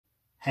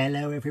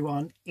Hello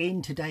everyone,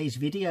 in today's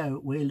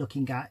video we're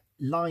looking at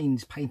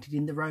lines painted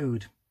in the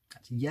road.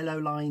 That's yellow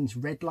lines,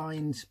 red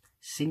lines,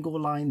 single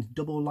lines,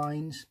 double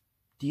lines.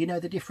 Do you know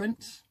the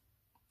difference?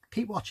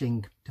 Keep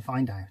watching to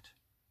find out.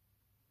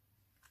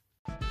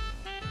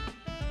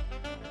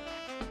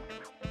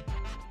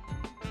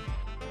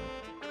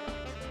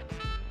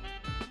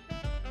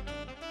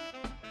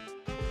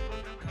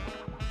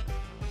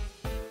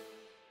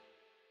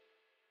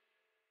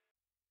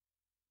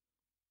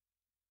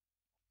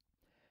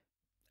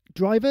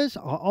 Drivers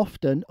are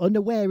often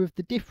unaware of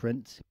the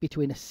difference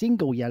between a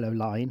single yellow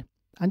line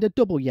and a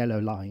double yellow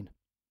line.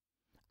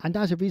 And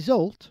as a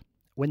result,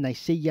 when they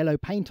see yellow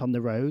paint on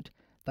the road,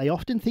 they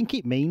often think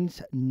it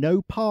means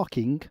no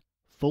parking,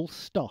 full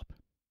stop.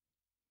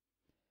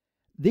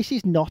 This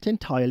is not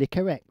entirely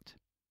correct.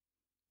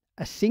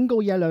 A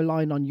single yellow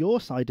line on your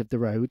side of the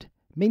road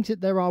means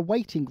that there are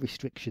waiting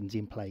restrictions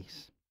in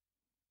place.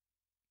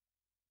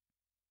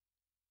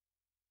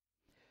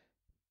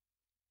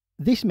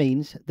 This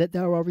means that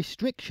there are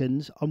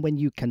restrictions on when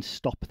you can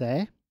stop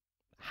there,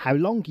 how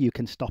long you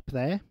can stop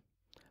there,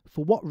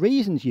 for what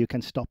reasons you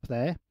can stop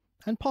there,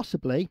 and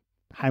possibly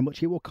how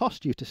much it will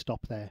cost you to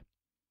stop there.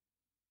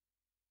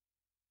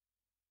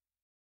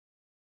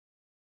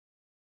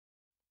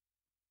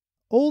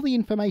 All the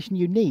information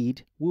you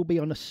need will be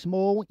on a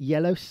small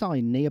yellow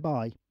sign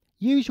nearby,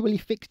 usually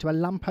fixed to a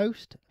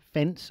lamppost,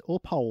 fence or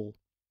pole.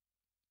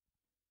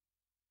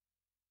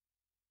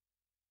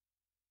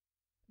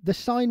 The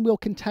sign will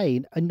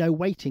contain a no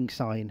waiting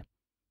sign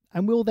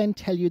and will then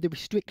tell you the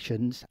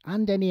restrictions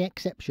and any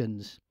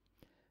exceptions.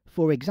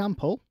 For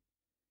example,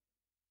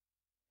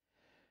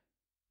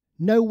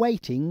 no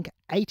waiting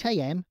 8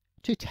 AM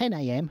to 10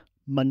 AM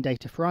Monday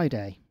to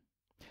Friday.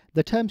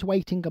 The terms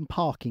waiting and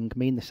parking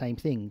mean the same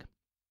thing.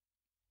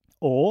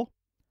 Or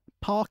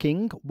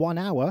parking 1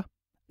 hour,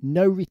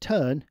 no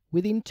return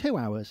within 2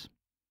 hours.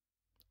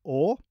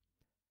 Or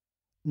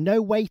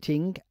no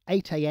waiting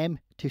 8 AM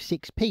to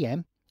 6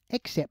 PM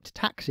except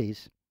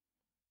taxis.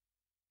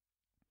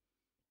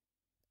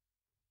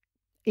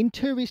 In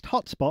tourist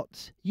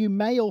hotspots, you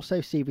may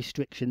also see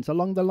restrictions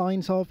along the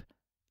lines of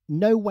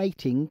no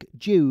waiting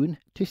June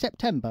to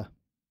September.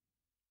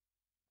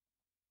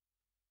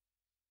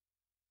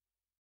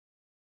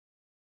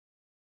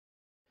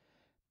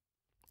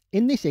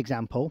 In this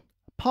example,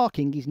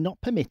 parking is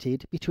not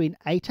permitted between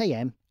 8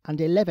 AM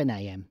and 11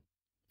 AM,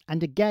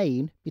 and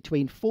again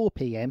between 4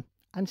 PM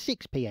and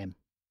 6 PM.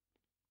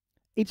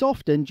 It's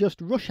often just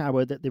rush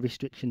hour that the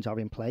restrictions are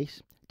in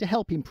place to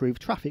help improve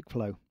traffic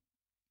flow.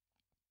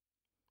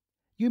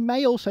 You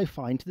may also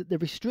find that the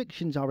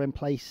restrictions are in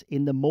place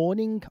in the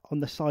morning on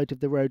the side of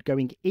the road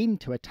going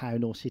into a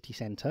town or city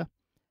centre,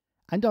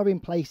 and are in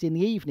place in the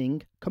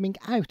evening coming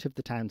out of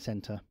the town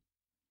centre.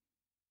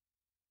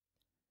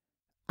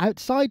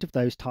 Outside of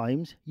those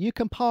times, you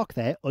can park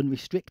there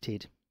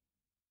unrestricted.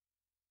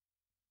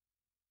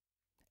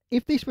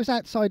 If this was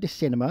outside a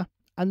cinema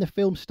and the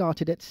film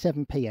started at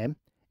 7 PM,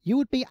 you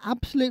would be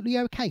absolutely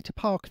okay to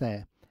park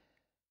there.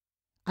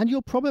 And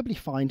you'll probably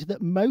find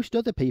that most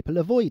other people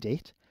avoid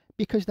it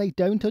because they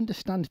don't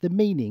understand the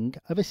meaning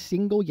of a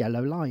single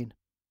yellow line.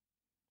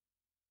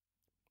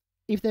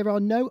 If there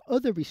are no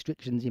other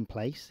restrictions in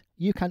place,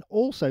 you can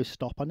also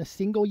stop on a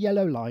single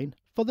yellow line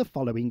for the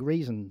following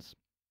reasons.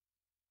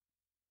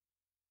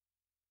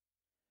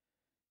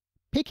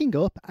 Picking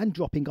up and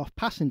dropping off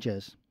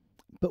passengers,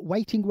 but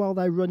waiting while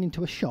they run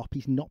into a shop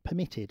is not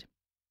permitted.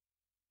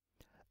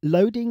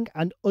 Loading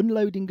and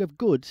unloading of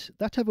goods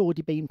that have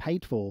already been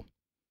paid for.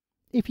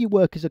 If you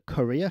work as a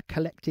courier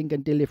collecting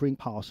and delivering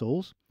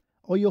parcels,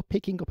 or you're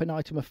picking up an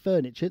item of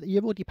furniture that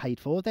you've already paid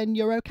for, then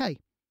you're okay.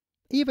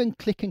 Even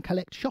click and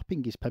collect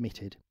shopping is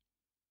permitted.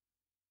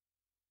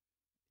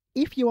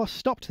 If you are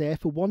stopped there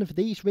for one of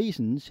these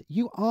reasons,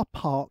 you are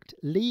parked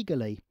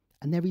legally,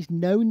 and there is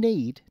no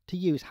need to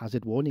use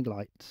hazard warning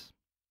lights.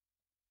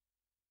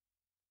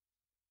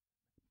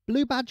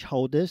 Blue badge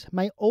holders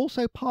may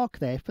also park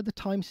there for the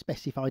time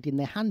specified in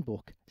their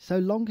handbook, so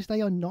long as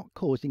they are not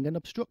causing an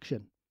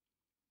obstruction.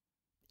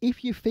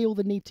 If you feel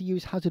the need to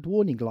use hazard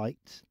warning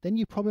lights, then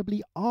you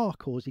probably are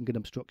causing an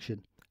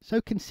obstruction,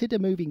 so consider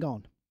moving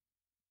on.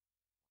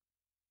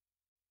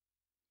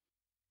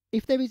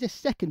 If there is a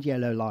second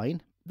yellow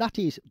line, that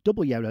is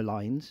double yellow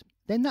lines,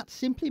 then that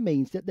simply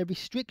means that the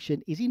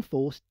restriction is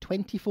enforced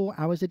 24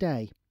 hours a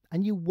day,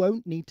 and you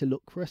won't need to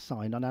look for a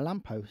sign on a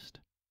lamppost.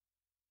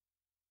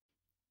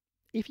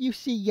 If you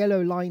see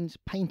yellow lines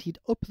painted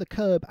up the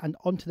curb and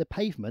onto the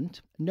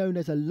pavement, known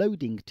as a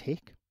loading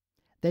tick,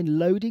 then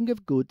loading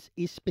of goods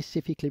is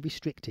specifically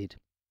restricted.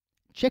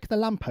 Check the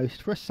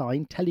lamppost for a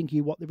sign telling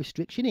you what the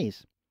restriction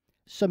is.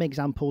 Some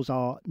examples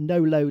are no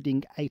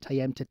loading 8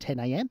 AM to 10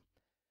 AM,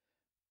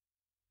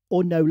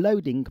 or no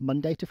loading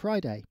Monday to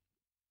Friday.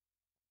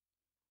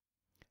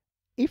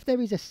 If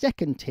there is a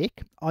second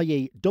tick,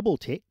 i.e. double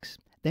ticks,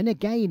 then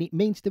again it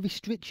means the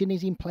restriction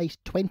is in place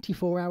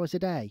 24 hours a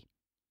day.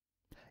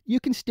 You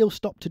can still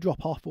stop to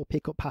drop off or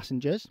pick up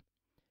passengers.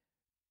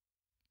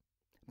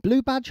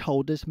 Blue badge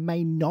holders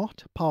may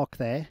not park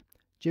there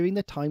during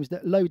the times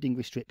that loading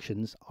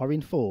restrictions are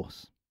in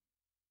force.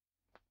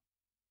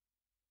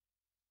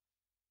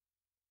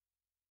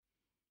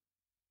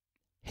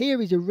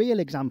 Here is a real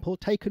example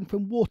taken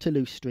from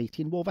Waterloo Street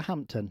in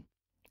Wolverhampton.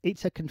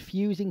 It's a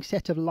confusing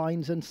set of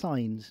lines and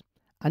signs,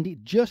 and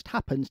it just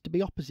happens to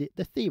be opposite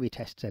the theory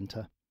test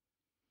centre.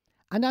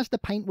 And as the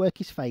paintwork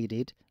is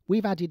faded,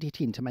 we've added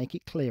it in to make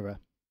it clearer.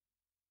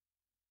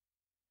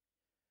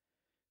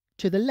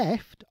 To the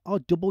left are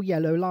double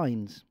yellow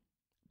lines.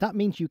 That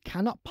means you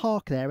cannot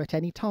park there at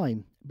any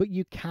time, but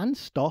you can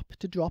stop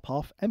to drop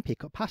off and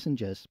pick up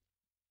passengers.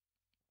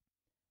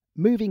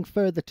 Moving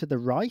further to the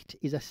right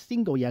is a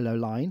single yellow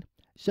line,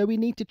 so we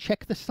need to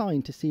check the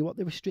sign to see what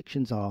the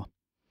restrictions are.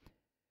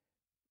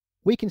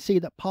 We can see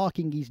that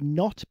parking is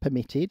not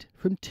permitted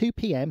from 2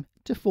 p.m.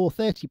 to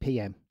 4:30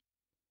 p.m.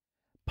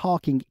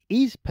 Parking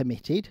is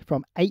permitted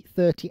from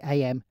 8:30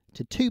 a.m.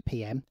 to 2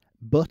 p.m,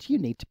 but you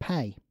need to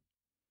pay.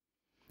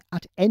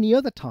 At any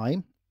other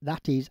time,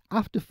 that is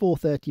after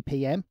 4:30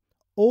 p.m,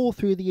 all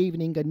through the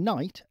evening and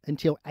night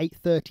until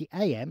 8:30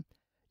 a.m,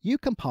 you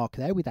can park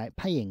there without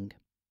paying.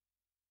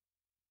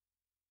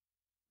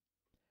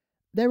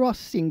 There are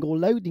single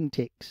loading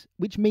ticks,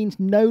 which means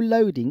no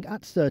loading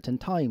at certain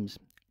times.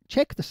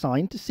 Check the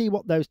sign to see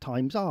what those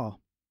times are.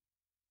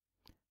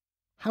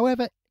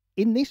 However,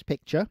 in this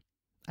picture,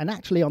 and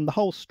actually on the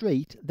whole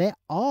street, there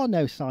are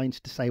no signs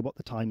to say what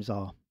the times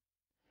are.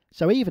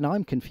 So even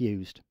I'm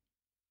confused.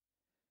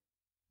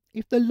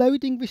 If the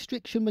loading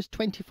restriction was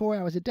 24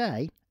 hours a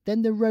day,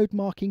 then the road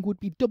marking would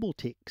be double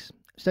ticks.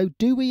 So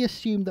do we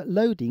assume that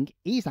loading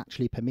is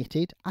actually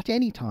permitted at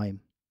any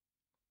time?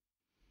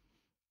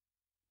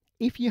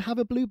 If you have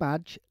a blue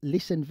badge,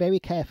 listen very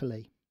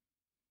carefully.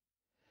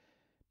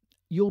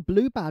 Your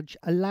blue badge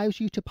allows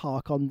you to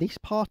park on this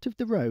part of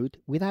the road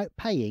without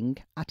paying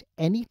at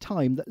any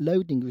time that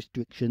loading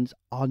restrictions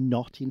are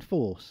not in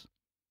force.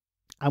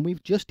 And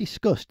we've just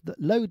discussed that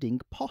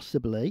loading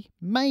possibly,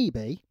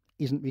 maybe,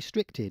 isn't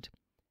restricted.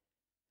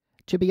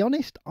 To be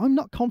honest, I'm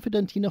not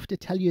confident enough to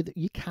tell you that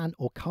you can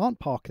or can't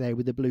park there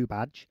with a blue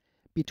badge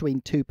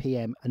between 2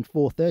 p.m. and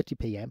 4:30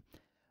 p.m,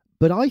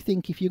 but I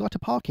think if you got a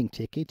parking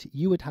ticket,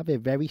 you would have a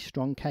very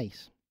strong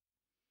case.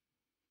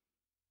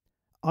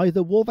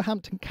 Either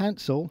Wolverhampton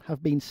Council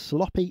have been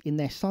sloppy in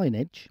their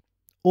signage,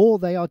 or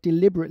they are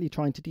deliberately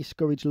trying to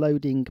discourage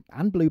loading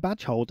and blue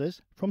badge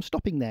holders from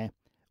stopping there,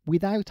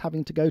 without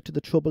having to go to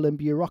the trouble and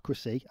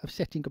bureaucracy of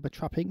setting up a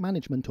traffic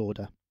management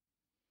order.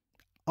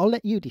 I'll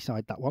let you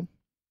decide that one.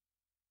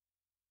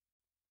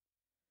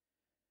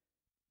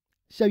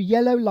 So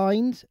yellow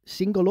lines,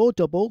 single or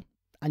double,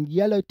 and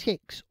yellow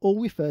ticks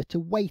all refer to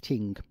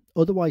waiting,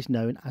 otherwise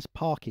known as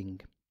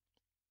parking.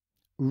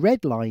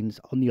 Red lines,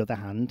 on the other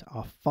hand,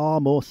 are far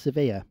more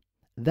severe.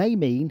 They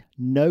mean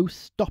no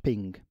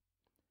stopping.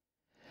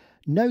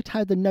 Note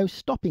how the no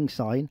stopping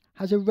sign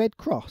has a red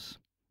cross,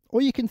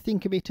 or you can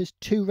think of it as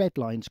two red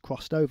lines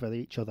crossed over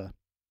each other,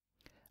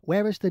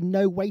 whereas the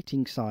no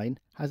waiting sign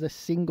has a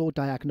single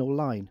diagonal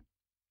line.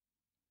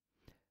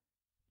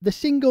 The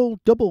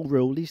single-double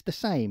rule is the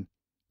same.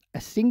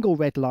 A single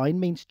red line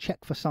means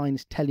check for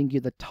signs telling you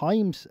the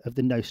times of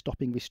the no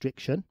stopping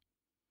restriction,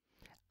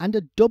 and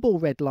a double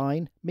red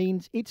line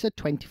means it's a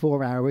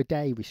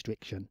 24-hour-a-day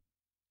restriction.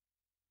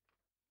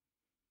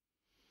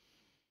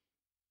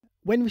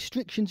 When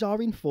restrictions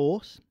are in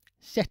force,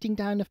 setting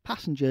down of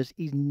passengers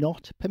is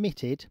not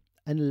permitted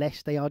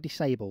unless they are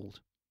disabled,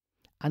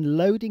 and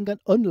loading and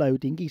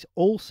unloading is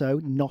also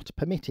not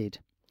permitted.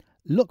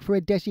 Look for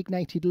a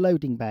designated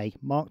loading bay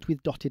marked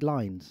with dotted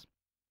lines.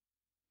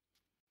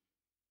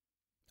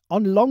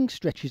 On long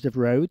stretches of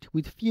road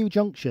with few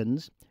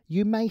junctions,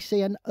 you may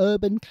see an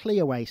urban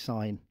clearway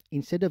sign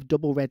instead of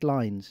double red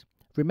lines.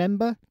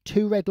 Remember,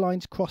 two red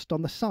lines crossed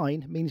on the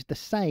sign means the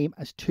same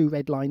as two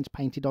red lines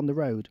painted on the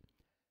road.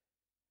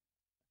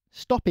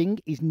 Stopping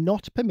is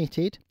not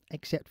permitted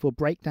except for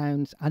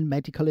breakdowns and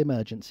medical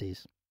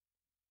emergencies.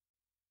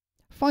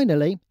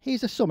 Finally,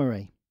 here's a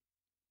summary.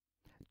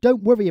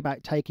 Don't worry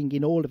about taking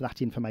in all of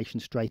that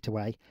information straight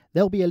away.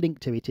 There'll be a link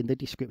to it in the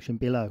description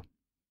below.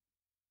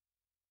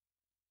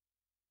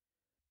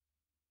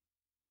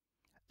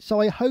 So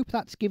I hope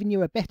that's given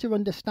you a better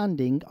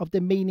understanding of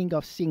the meaning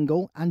of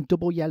single and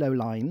double yellow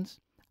lines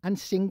and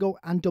single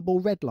and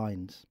double red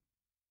lines.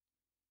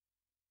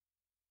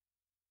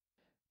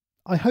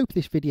 I hope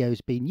this video has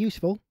been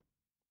useful,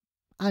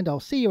 and I'll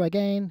see you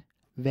again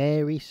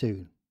very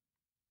soon.